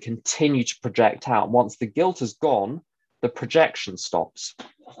 I'm going to continue to project out. Once the guilt is gone, the projection stops.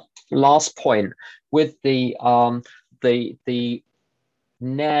 Last point with the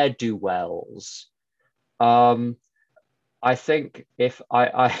ne'er-do-wells. I think if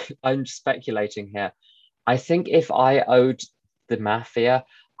I'm speculating here, I think if I owed the mafia,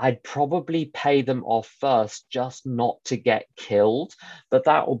 I'd probably pay them off first, just not to get killed. But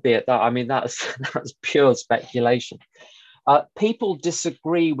that will be it. That, I mean, that's that's pure speculation. People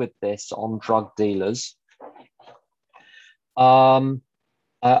disagree with this on drug dealers.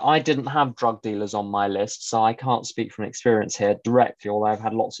 I didn't have drug dealers on my list, so I can't speak from experience here directly, although I've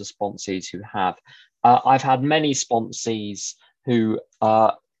had lots of sponsees who have. I've had many sponsees who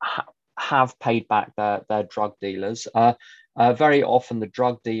have paid back their drug dealers. Very often the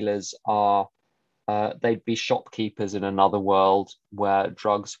drug dealers are, they'd be shopkeepers in another world where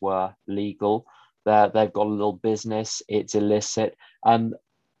drugs were legal. They've got a little business, it's illicit. And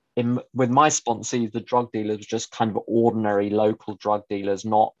with my sponsees, the drug dealers were just kind of ordinary local drug dealers,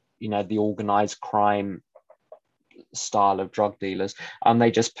 not, you know, the organized crime style of drug dealers, and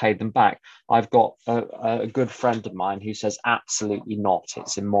they just paid them back. I've got a good friend of mine who says absolutely not.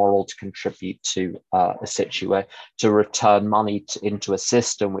 It's immoral to contribute to a situation, to return money into a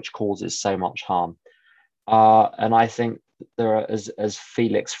system which causes so much harm. And I think there are, as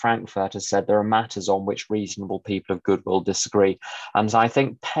Felix Frankfurt has said, there are matters on which reasonable people of goodwill disagree. And I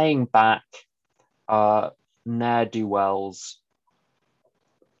think paying back ne'er-do-wells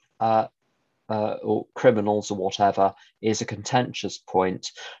or criminals or whatever is a contentious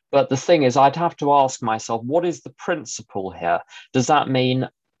point. But the thing is, I'd have to ask myself, what is the principle here? Does that mean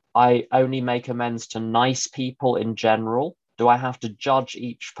I only make amends to nice people in general? Do I have to judge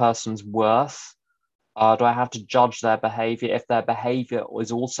each person's worth? Do I have to judge their behavior? If their behavior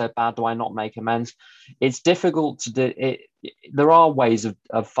is also bad, do I not make amends? It's difficult to do it. There are ways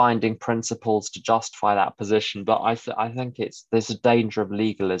of finding principles to justify that position, but I think there's a danger of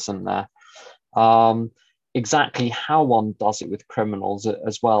legalism there. Exactly how one does it with criminals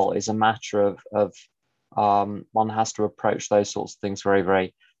as well is a matter of one has to approach those sorts of things very,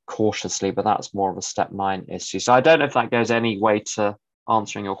 very cautiously, but that's more of a step 9 issue. So I don't know if that goes any way to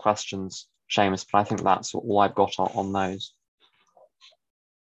answering your questions, Seamus, but I think that's all I've got on those.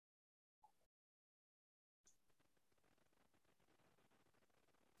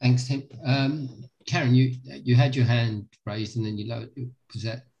 Thanks, Tim. Karen, you had your hand raised and then you lowered. Was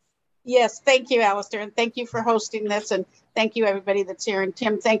that? Yes, thank you, Alistair, and thank you for hosting this, and thank you everybody that's here. And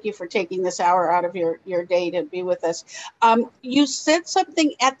Tim, thank you for taking this hour out of your day to be with us. You said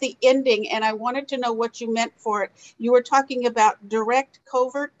something at the ending, and I wanted to know what you meant for it. You were talking about direct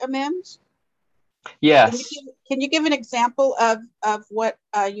covert amends? Yes. Can you give an example of what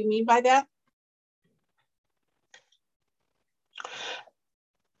you mean by that?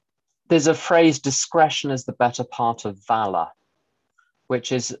 There's a phrase, discretion is the better part of valor,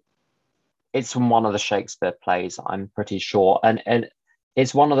 which is, it's from one of the Shakespeare plays, I'm pretty sure. And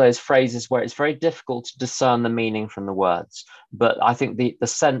it's one of those phrases where it's very difficult to discern the meaning from the words. But I think the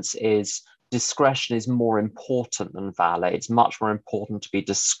sense is discretion is more important than valor. It's much more important to be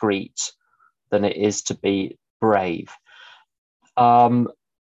discreet than it is to be brave. There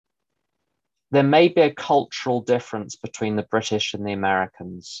may be a cultural difference between the British and the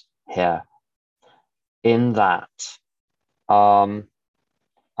Americans here, in that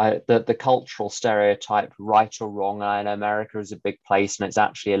the cultural stereotype, right or wrong, and America is a big place and it's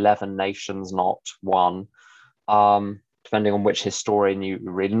actually 11 nations, not one, depending on which historian you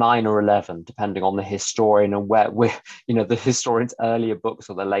read, 9 or 11, depending on the historian and where the historian's earlier books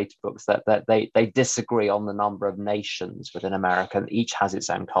or the later books, that they disagree on the number of nations within America, and each has its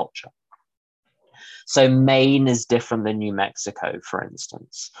own culture. So Maine is different than New Mexico, for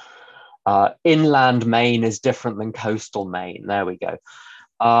instance. Inland Maine is different than coastal Maine. There we go.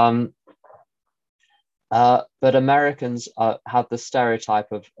 But Americans have the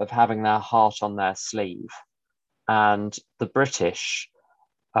stereotype of having their heart on their sleeve, and the British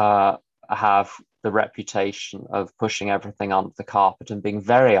have the reputation of pushing everything under the carpet and being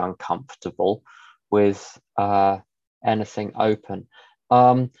very uncomfortable with anything open.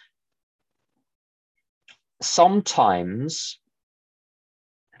 Sometimes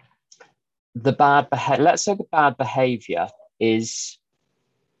let's say the bad behavior is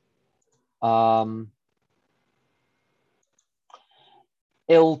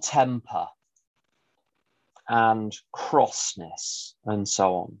ill temper and crossness and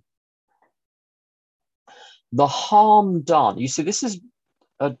so on. The harm done, you see, this is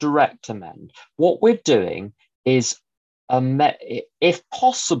a direct amend. What we're doing is, if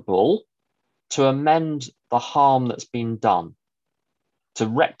possible, to amend the harm that's been done, to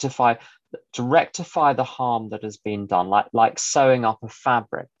rectify the harm that has been done, like sewing up a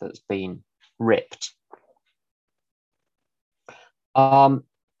fabric that's been ripped. If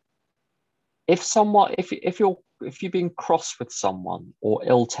you've been cross with someone or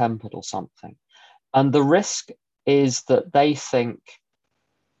ill-tempered or something, and the risk is that they think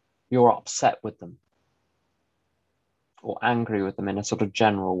you're upset with them or angry with them in a sort of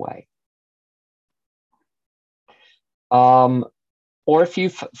general way. Or if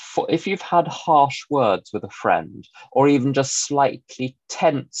you've had harsh words with a friend, or even just slightly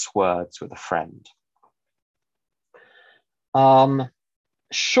tense words with a friend,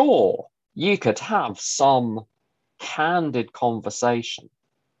 sure, you could have some candid conversation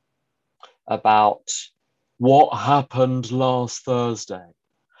about what happened last Thursday.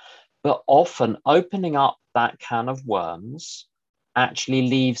 But often opening up that can of worms actually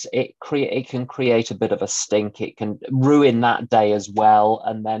leaves it, it can create a bit of a stink. It can ruin that day as well.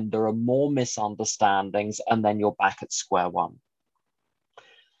 And then there are more misunderstandings, and then you're back at square one.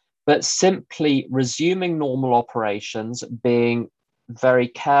 But simply resuming normal operations, being very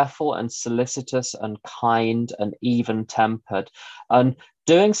careful and solicitous and kind and even-tempered, and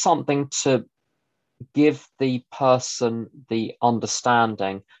doing something to give the person the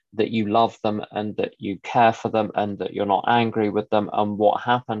understanding that you love them and that you care for them and that you're not angry with them, and what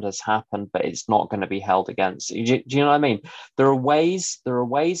happened has happened, but it's not going to be held against you. Do you know what I mean? There are ways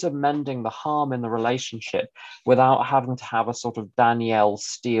of mending the harm in the relationship without having to have a sort of Danielle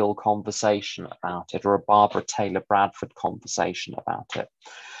Steele conversation about it, or a Barbara Taylor Bradford conversation about it.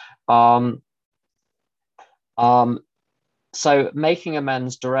 So making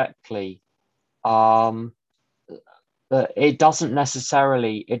amends directly, it doesn't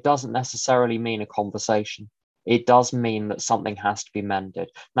necessarily mean a conversation. It does mean that something has to be mended.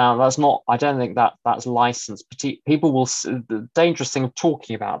 Now, I don't think that's licensed. People will, the dangerous thing of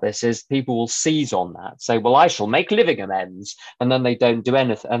talking about this is people will seize on that, say, well, I shall make living amends, and then they don't do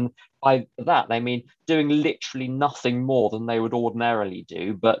anything. And by that, they mean doing literally nothing more than they would ordinarily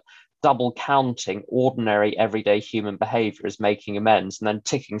do, but double counting ordinary everyday human behavior as making amends, and then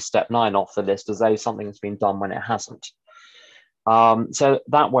ticking step 9 off the list as though something has been done when it hasn't. So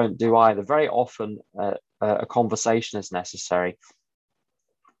that won't do either. Very often a conversation is necessary.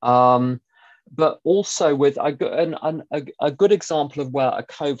 But also with a good example of where a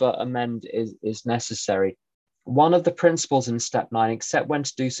covert amend is necessary. One of the principles in step 9, except when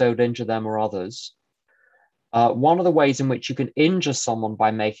to do so would injure them or others. One of the ways in which you can injure someone by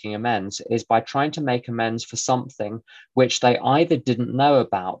making amends is by trying to make amends for something which they either didn't know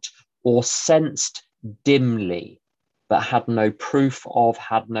about or sensed dimly, but had no proof of,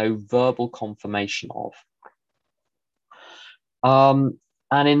 had no verbal confirmation of. And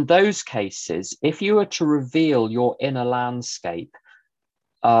in those cases, if you were to reveal your inner landscape,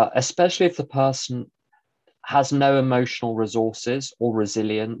 especially if the person has no emotional resources or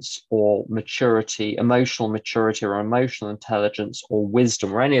resilience or maturity, emotional maturity or emotional intelligence or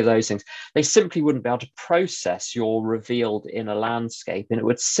wisdom or any of those things, they simply wouldn't be able to process your revealed inner landscape, and it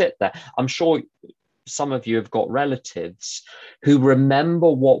would sit there. I'm sure some of you have got relatives who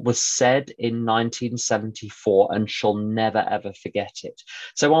remember what was said in 1974 and shall never ever forget it.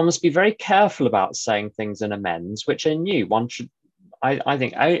 So one must be very careful about saying things in amends which are new. One should, I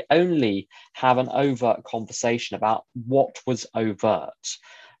think, only have an overt conversation about what was overt,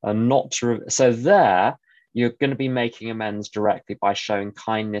 and not to. So there, you're going to be making amends directly by showing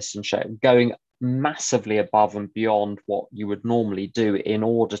kindness and going massively above and beyond what you would normally do in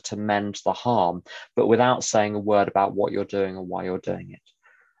order to mend the harm, but without saying a word about what you're doing or why you're doing it.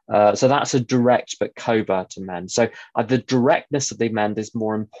 So that's a direct but covert amend. So the directness of the amend is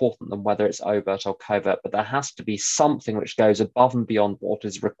more important than whether it's overt or covert, but there has to be something which goes above and beyond what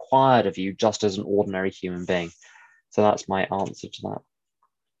is required of you just as an ordinary human being. So that's my answer to that.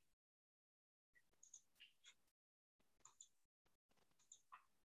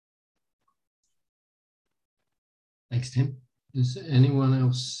 Thanks, Tim. Does anyone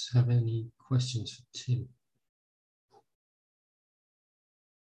else have any questions for Tim?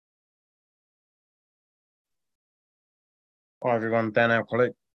 Hi everyone, Dan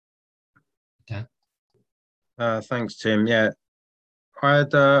Alcoholic. Dan. Thanks, Tim. Yeah, I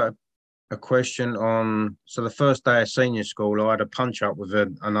had a question on, so the first day of senior school, I had a punch up with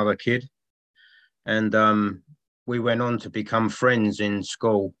another kid, and we went on to become friends in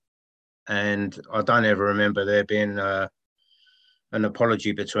school, and I don't ever remember there being an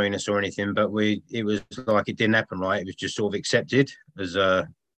apology between us or anything, but it was like it didn't happen, right? It was just sort of accepted as a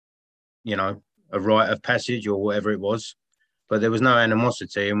rite of passage or whatever it was. But there was no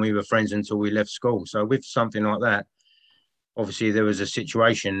animosity, and we were friends until we left school. So with something like that, obviously there was a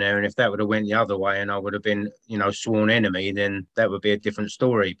situation there, and if that would have went the other way and I would have been, sworn enemy, then that would be a different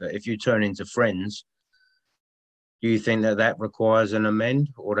story. But if you turn into friends, do you think that requires an amend,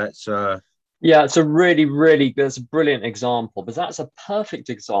 or that's Yeah, it's a really, really good, it's a brilliant example, but that's a perfect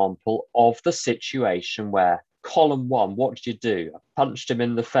example of the situation where column one, what did you do? I punched him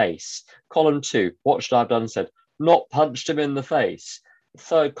in the face. Column two, what should I have done? Said, not punched him in the face.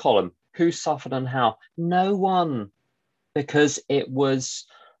 Third column, who suffered and how? No one, because there's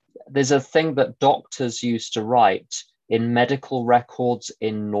a thing that doctors used to write in medical records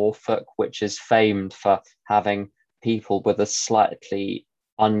in Norfolk, which is famed for having people with a slightly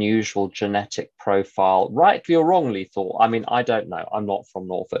unusual genetic profile, rightly or wrongly thought. I mean, I don't know. I'm not from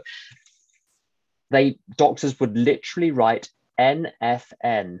Norfolk. Doctors would literally write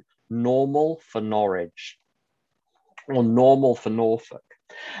NFN, normal for Norwich, or normal for Norfolk.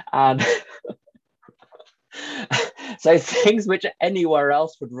 And so things which anywhere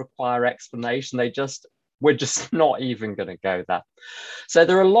else would require explanation, we're just not even going to go there. So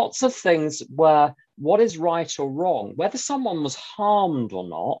there are lots of things where what is right or wrong, whether someone was harmed or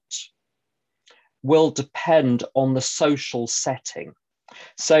not, will depend on the social setting.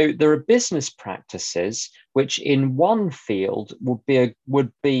 So there are business practices which in one field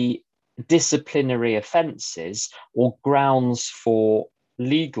would be disciplinary offences or grounds for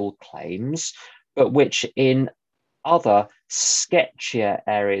legal claims, but which in other sketchier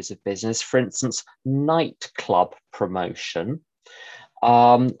areas of business, for instance, nightclub promotion,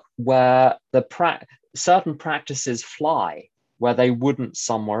 where certain practices fly where they wouldn't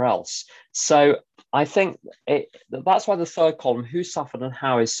somewhere else. So I think that's why the third column, who suffered and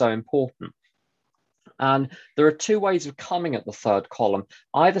how, is so important. And there are two ways of coming at the third column,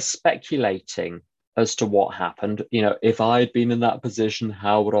 either speculating as to what happened, if I had been in that position,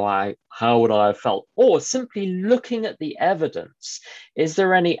 how would I have felt? Or simply looking at the evidence. Is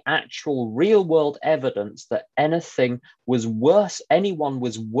there any actual real world evidence that anyone was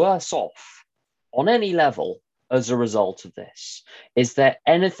worse off on any level as a result of this? Is there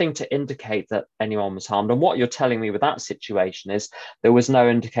anything to indicate that anyone was harmed? And what you're telling me with that situation is there was no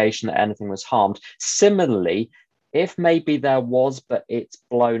indication that anything was harmed. Similarly, if maybe there was, but it's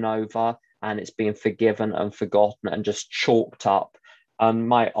blown over and it's been forgiven and forgotten and just chalked up.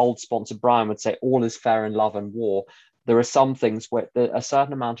 My old sponsor, Brian, would say, all is fair in love and war. There are some things where a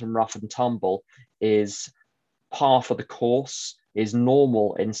certain amount of rough and tumble is par for the course, is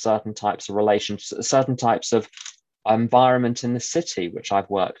normal in certain types of relations, certain types of environment in the city, which I've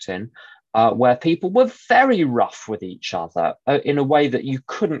worked in, where people were very rough with each other in a way that you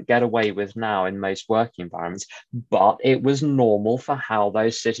couldn't get away with now in most working environments. But it was normal for how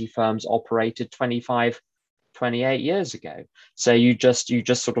those city firms operated 25, 28 years ago. So you just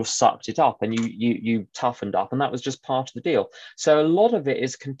sort of sucked it up and you toughened up, and that was just part of the deal. So a lot of it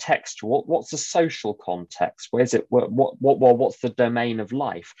is contextual. What's the social context? Where's it? What's the domain of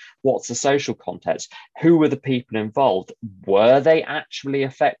life? What's the social context? Who were the people involved? Were they actually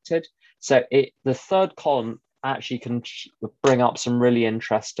affected? So the third column actually can bring up some really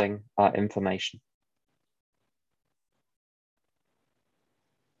interesting information.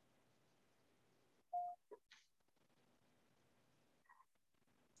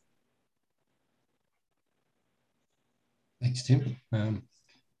 Thanks, Tim. Is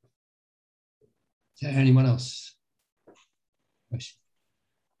there anyone else? Question?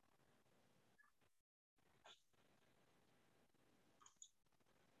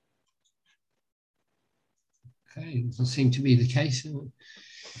 Okay, doesn't seem to be the case.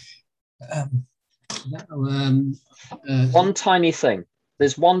 One tiny thing.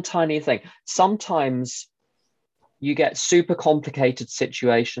 There's one tiny thing. Sometimes you get super complicated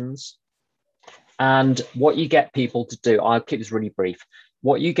situations, and what you get people to do, I'll keep this really brief.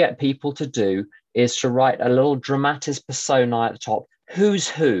 What you get people to do is to write a little dramatis personae at the top. Who's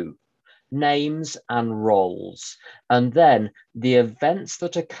who? Names and roles. And then the events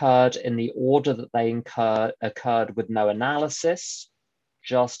that occurred in the order that they occurred with no analysis.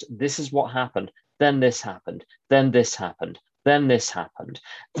 Just, this is what happened. Then this happened. Then this happened. Then this happened.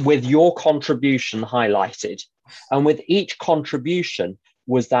 With your contribution highlighted. And with each contribution,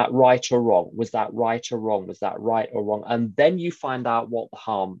 was that right or wrong? Was that right or wrong? Was that right or wrong? And then you find out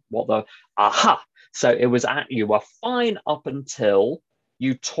aha. So it was you were fine up until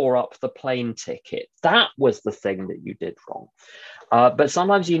you tore up the plane ticket. That was the thing that you did wrong. But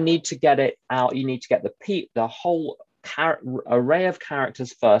sometimes you need to get it out. You need to get the whole array of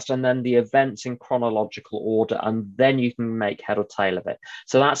characters first, and then the events in chronological order, and then you can make head or tail of it.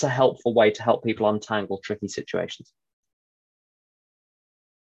 So that's a helpful way to help people untangle tricky situations.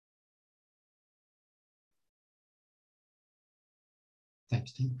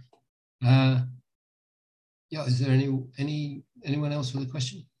 Thanks, Tim. Yeah, is there anyone else with a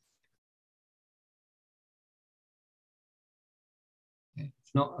question? Okay.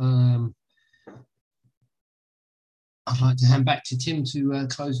 If not, I'd like to hand back to Tim to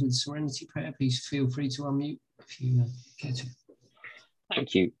close with the Serenity Prayer. Please feel free to unmute if you care to.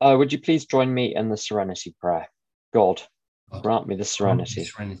 Thank you. Would you please join me in the Serenity Prayer? God, grant me the serenity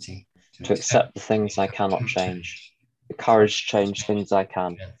to accept the things I cannot change, the courage to change things I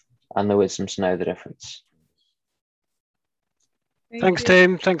can, and the wisdom to know the difference. Thanks,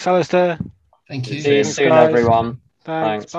 Tim. Thanks, Alistair. Thank you. See you soon, everyone. Thanks. Thanks.